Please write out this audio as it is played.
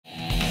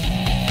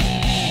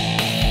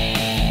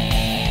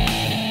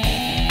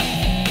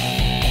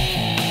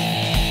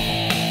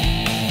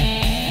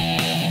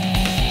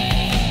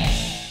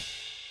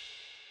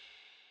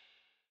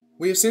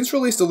We have since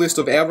released a list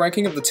of our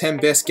ranking of the 10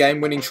 best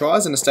game-winning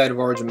tries in a State of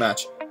Origin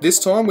match. This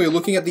time we are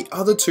looking at the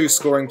other two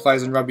scoring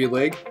plays in Rugby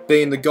League,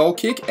 being the goal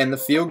kick and the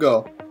field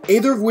goal.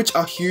 Either of which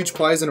are huge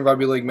plays in a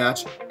Rugby League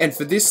match, and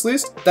for this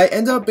list, they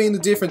end up being the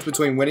difference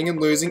between winning and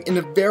losing in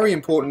a very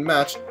important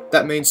match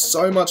that means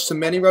so much to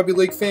many Rugby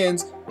League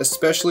fans,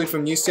 especially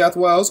from New South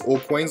Wales or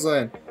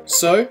Queensland.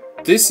 So,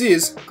 this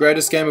is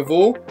Greatest Game of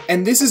All,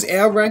 and this is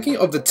our ranking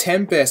of the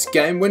 10 best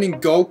game-winning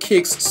goal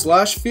kicks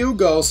 / field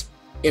goals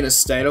in a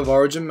State of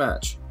Origin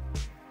match.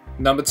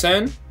 Number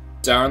 10,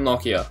 Darren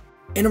Lockyer.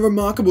 In a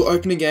remarkable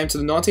opening game to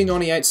the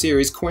 1998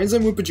 series,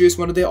 Queensland would produce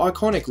one of their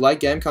iconic late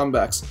game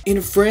comebacks. In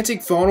a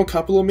frantic final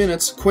couple of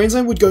minutes,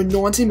 Queensland would go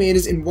 90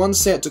 metres in one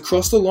set to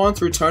cross the line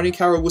through Tony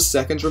Carroll with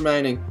seconds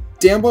remaining.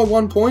 Down by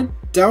 1 point,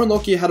 Darren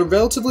Lockyer had a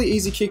relatively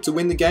easy kick to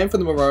win the game for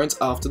the Maroons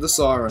after the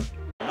siren.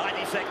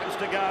 90 seconds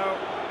to go.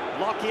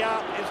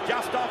 Lockyer is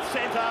just off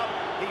centre.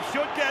 He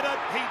should get it.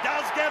 He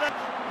does get it.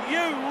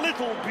 You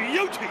little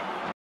beauty.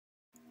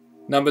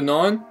 Number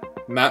 9,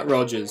 Matt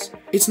Rogers.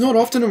 It's not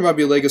often in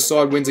Rugby League a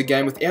side wins a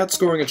game without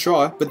scoring a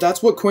try, but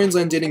that's what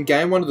Queensland did in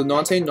Game 1 of the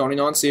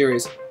 1999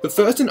 series. The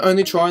first and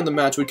only try in the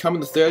match would come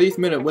in the 30th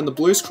minute when the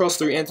Blues crossed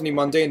through Anthony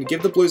Mundine to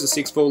give the Blues a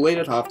 6-4 lead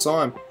at half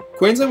time.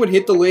 Queensland would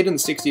hit the lead in the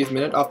 60th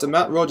minute after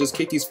Matt Rogers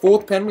kicked his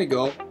 4th penalty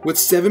goal. With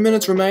 7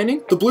 minutes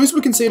remaining, the Blues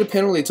would concede a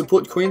penalty to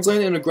put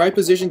Queensland in a great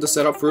position to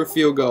set up for a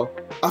field goal.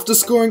 After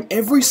scoring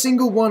every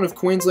single one of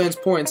Queensland's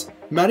points,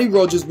 Matty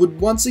Rogers would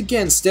once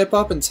again step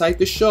up and take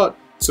the shot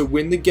to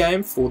win the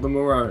game for the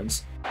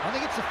Maroons. I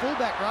think it's the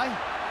fullback, Ray.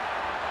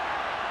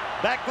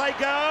 Back they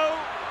go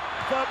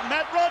for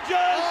Matt Rogers.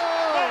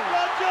 Oh. Matt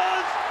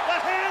Rogers. The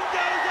hand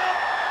goes up.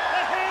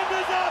 The hand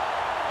is up.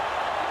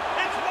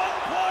 It's 1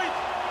 point.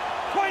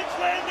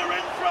 Queensland are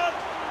in front.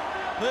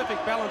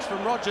 Perfect balance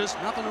from Rogers.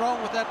 Nothing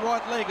wrong with that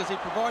right leg as he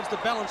provides the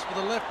balance for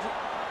the left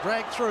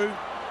drag through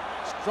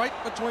straight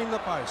between the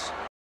posts.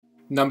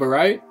 Number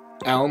 8,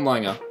 Alan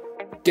Langer.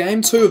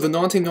 Game 2 of the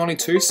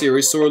 1992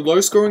 series saw a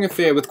low-scoring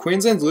affair with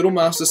Queensland's Little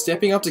Master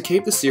stepping up to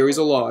keep the series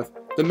alive.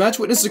 The match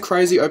witnessed a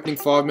crazy opening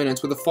 5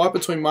 minutes with a fight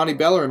between Marty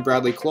Bella and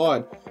Bradley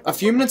Clyde. A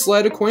few minutes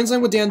later,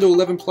 Queensland were down to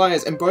 11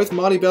 players and both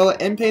Marty Bella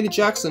and Peter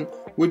Jackson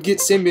would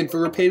get sin-binned for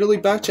repeatedly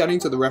back-chatting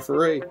to the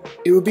referee.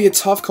 It would be a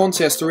tough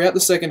contest throughout the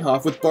second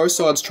half with both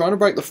sides trying to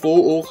break the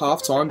 4-all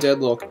half-time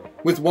deadlock.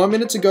 With 1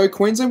 minute to go,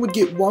 Queensland would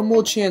get one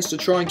more chance to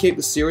try and keep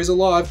the series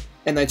alive,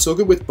 and they took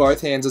it with both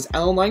hands as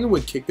Alan Langer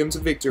would kick them to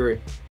victory.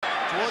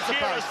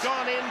 Shearer's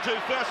gone into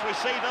first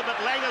receiver, but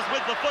Langer's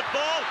with the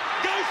football.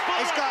 Goes for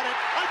it. He's got it.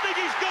 I think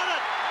he's got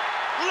it.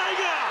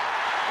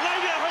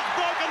 Langer has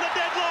broken the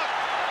deadlock.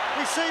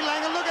 We see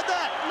Langer, look at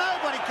that.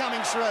 Nobody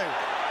coming through.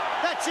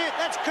 That's it.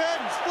 That's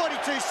curtains.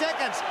 42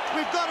 seconds.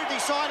 We've got to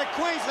decide if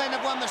Queensland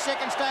have won the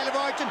second State of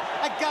Origin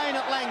again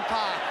at Lang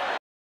Park.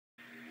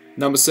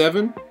 Number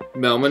 7,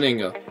 Mal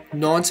Meninga.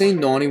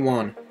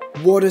 1991.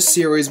 What a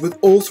series, with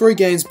all 3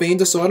 games being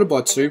decided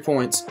by 2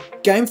 points.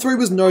 Game 3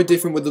 was no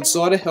different, with the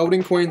decider held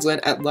in Queensland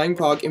at Lang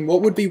Park in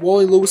what would be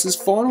Wally Lewis's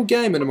final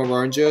game in a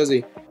Maroon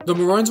jersey. The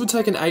Maroons would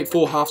take an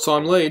 8-4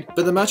 halftime lead,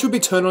 but the match would be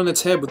turned on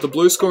its head with the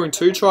Blues scoring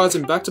 2 tries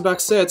in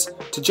back-to-back sets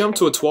to jump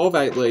to a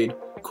 12-8 lead.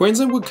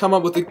 Queensland would come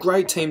up with a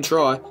great team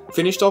try,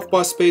 finished off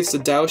by speedster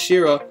Dale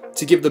Shearer,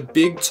 to give the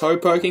big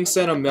toe-poking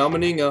centre Mal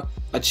Meninga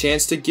a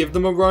chance to give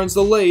the Maroons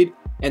the lead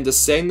and to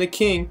send the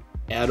King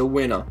out a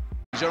winner.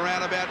 He's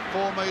around about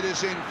 4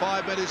 metres in,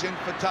 5 metres in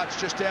for touch,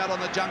 just out on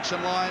the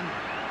junction line.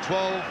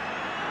 12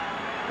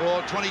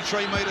 or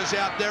 23 metres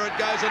out. There it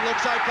goes. It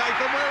looks okay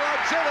from where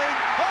I'm sitting.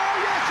 Oh,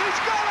 yes, he's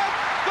got it!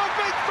 The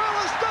big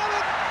fella's done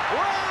it!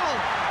 Well,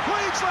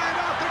 Queensland,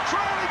 after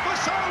trailing for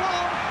so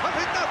long, have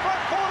hit the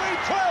front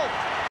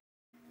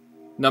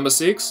 14-12. Number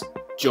 6,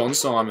 John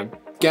Simon.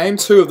 Game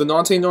 2 of the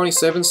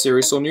 1997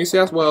 series saw New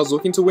South Wales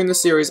looking to win the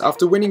series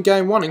after winning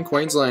Game 1 in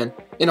Queensland.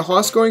 In a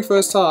high-scoring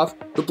first half,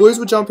 the Blues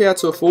would jump out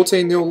to a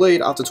 14-0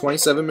 lead after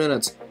 27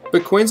 minutes,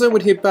 but Queensland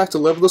would hit back to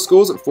level the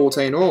scores at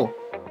 14-all.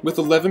 With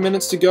 11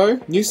 minutes to go,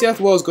 New South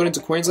Wales got into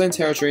Queensland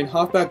territory and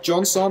halfback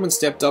John Simon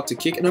stepped up to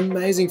kick an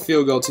amazing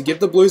field goal to give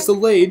the Blues the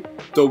lead,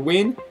 the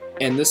win,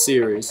 and the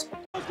series.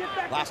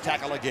 Last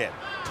tackle again,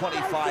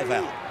 25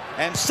 out.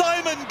 And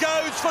Simon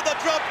goes for the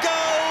drop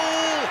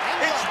goal!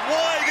 It's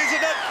wide,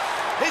 isn't it?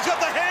 He's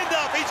got the hand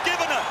up, he's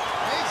given it.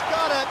 He's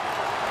got it.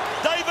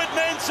 David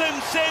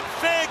Manson said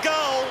fair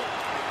goal.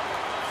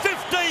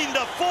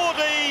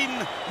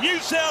 15-14, New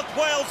South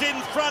Wales in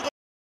front.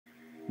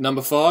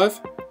 Number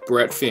 5,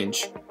 Brett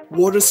Finch.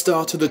 What a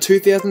start to the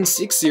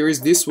 2006 series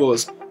this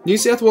was. New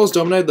South Wales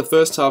dominated the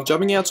first half,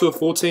 jumping out to a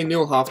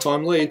 14-0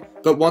 halftime lead,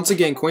 but once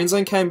again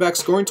Queensland came back,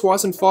 scoring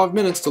twice in 5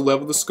 minutes to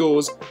level the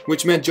scores,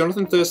 which meant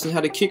Jonathan Thurston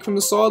had a kick from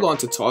the sideline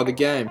to tie the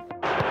game.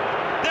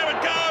 There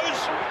it goes!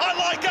 I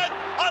like it!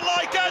 I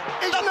like it!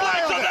 The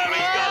flags are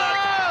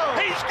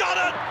there! He's got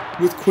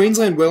it! With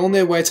Queensland well on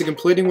their way to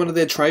completing one of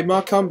their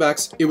trademark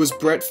comebacks, it was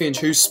Brett Finch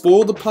who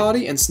spoiled the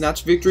party and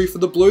snatched victory for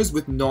the Blues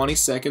with 90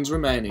 seconds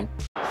remaining.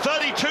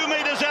 32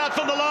 metres out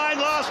from the line,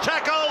 last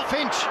tackle.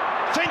 Finch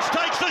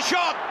takes the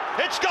shot.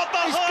 It's got the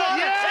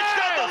height. It's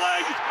got the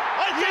length.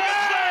 I think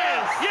it's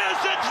there. Yes,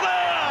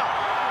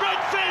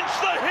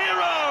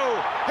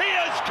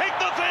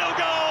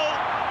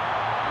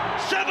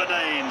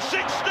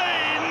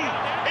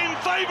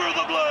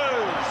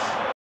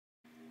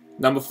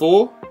 Number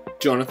 4,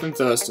 Jonathan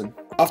Thurston.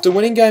 After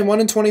winning Game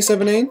 1 in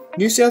 2017,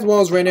 New South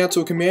Wales ran out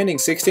to a commanding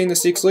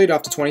 16-6 lead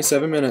after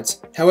 27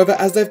 minutes. However,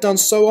 as they've done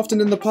so often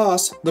in the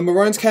past, the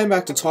Maroons came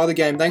back to tie the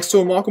game thanks to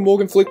a Michael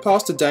Morgan flick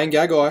pass to Dane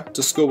Gagai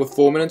to score with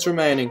 4 minutes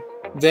remaining.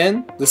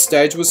 Then, the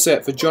stage was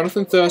set for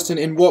Jonathan Thurston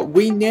in what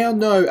we now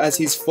know as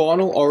his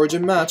final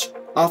Origin match,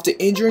 after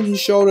injuring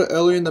his shoulder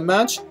earlier in the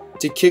match,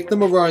 to kick the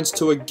Maroons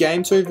to a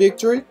Game 2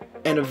 victory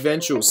and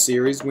eventual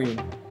series win.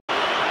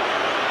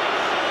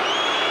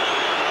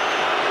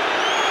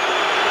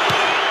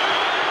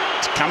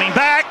 Coming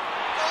back.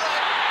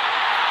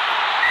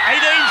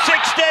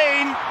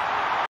 18-16.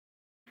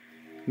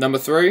 Number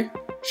 3,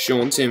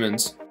 Shaun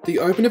Timmins. The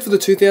opener for the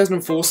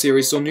 2004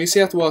 series saw New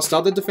South Wales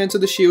start their defence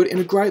of the Shield in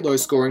a great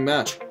low-scoring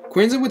match.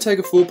 Queensland would take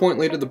a 4-point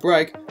lead at the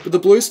break, but the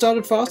Blues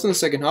started fast in the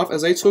second half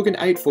as they took an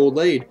 8-4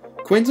 lead.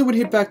 Queensland would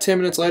hit back 10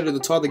 minutes later to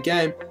tie the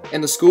game,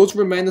 and the scores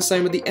would remain the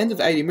same at the end of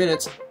 80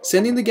 minutes,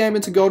 sending the game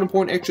into golden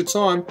point extra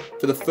time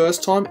for the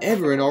first time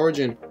ever in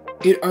Origin.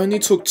 It only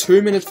took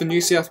 2 minutes for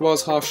New South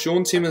Wales half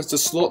Shaun Timmins to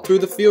slot through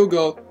the field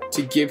goal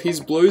to give his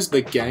Blues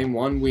the Game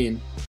 1 win.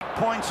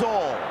 Points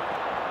all.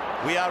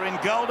 We are in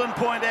golden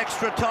point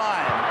extra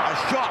time. A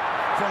shot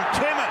from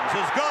Timmins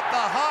has got the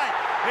height,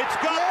 it's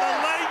got the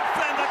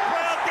length, and the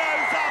crowd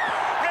goes up.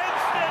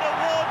 Hempstead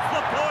awards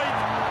the point.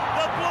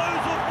 The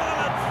Blues have won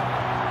it.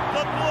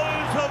 The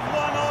Blues have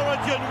won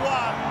Origin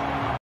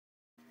 1.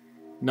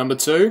 Number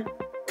 2,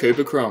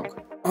 Cooper Cronk.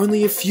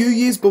 Only a few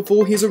years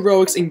before his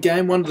heroics in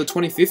Game 1 of the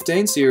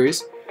 2015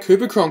 series,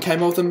 Cooper Cronk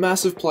came off with a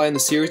massive play in the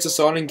series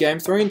deciding Game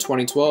 3 in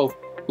 2012.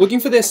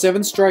 Looking for their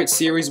 7th straight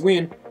series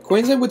win,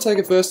 Queensland would take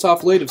a first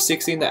half lead of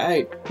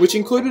 16-8, which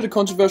included a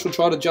controversial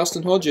try to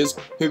Justin Hodges,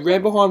 who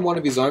ran behind one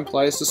of his own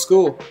players to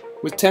score.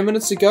 With 10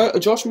 minutes to go, a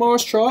Josh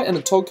Morris try and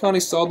a Todd Carney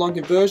sideline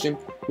conversion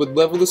would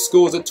level the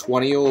scores at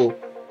 20-all.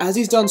 As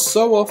he's done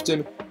so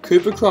often,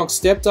 Cooper Cronk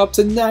stepped up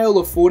to nail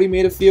a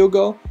 40-metre field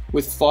goal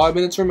with 5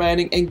 minutes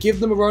remaining and give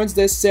the Maroons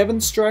their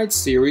 7th straight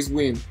series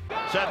win.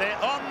 So they're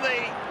on the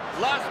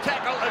last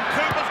tackle and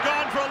Cooper's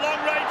gone for a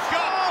long-range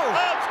shot. Oh,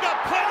 it's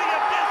got plenty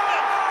of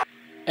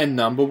distance. And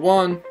number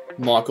 1,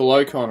 Michael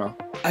O'Connor.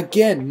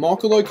 Again,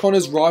 Michael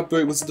O'Connor's right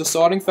boot was the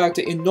deciding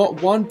factor in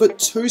not one but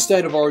 2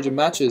 State of Origin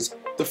matches.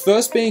 The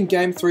first being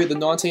Game 3 of the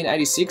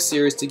 1986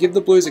 series to give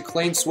the Blues a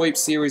clean sweep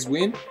series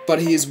win,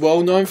 but he is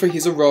well known for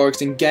his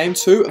heroics in Game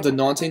 2 of the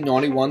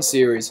 1991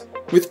 series.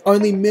 With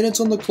only minutes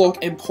on the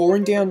clock and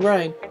pouring down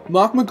rain,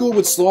 Mark McGaw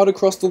would slide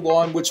across the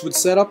line, which would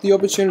set up the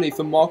opportunity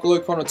for Michael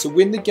O'Connor to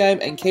win the game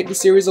and keep the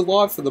series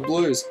alive for the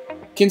Blues.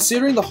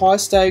 Considering the high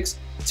stakes,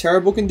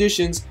 terrible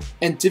conditions,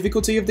 and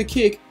difficulty of the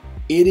kick,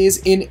 it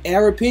is, in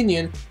our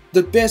opinion,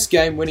 the best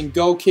game-winning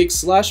goal kick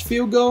 /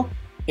 field goal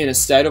in a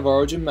State of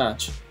Origin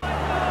match.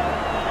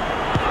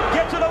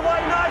 Gets it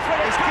away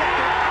nicely. He's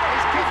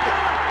kicked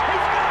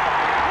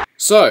it.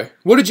 So,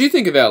 what did you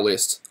think of our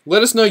list?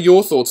 Let us know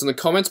your thoughts in the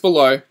comments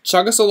below,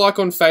 chuck us a like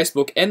on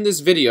Facebook and this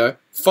video,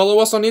 follow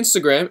us on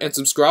Instagram, and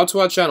subscribe to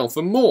our channel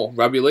for more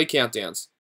Rugby League Countdowns.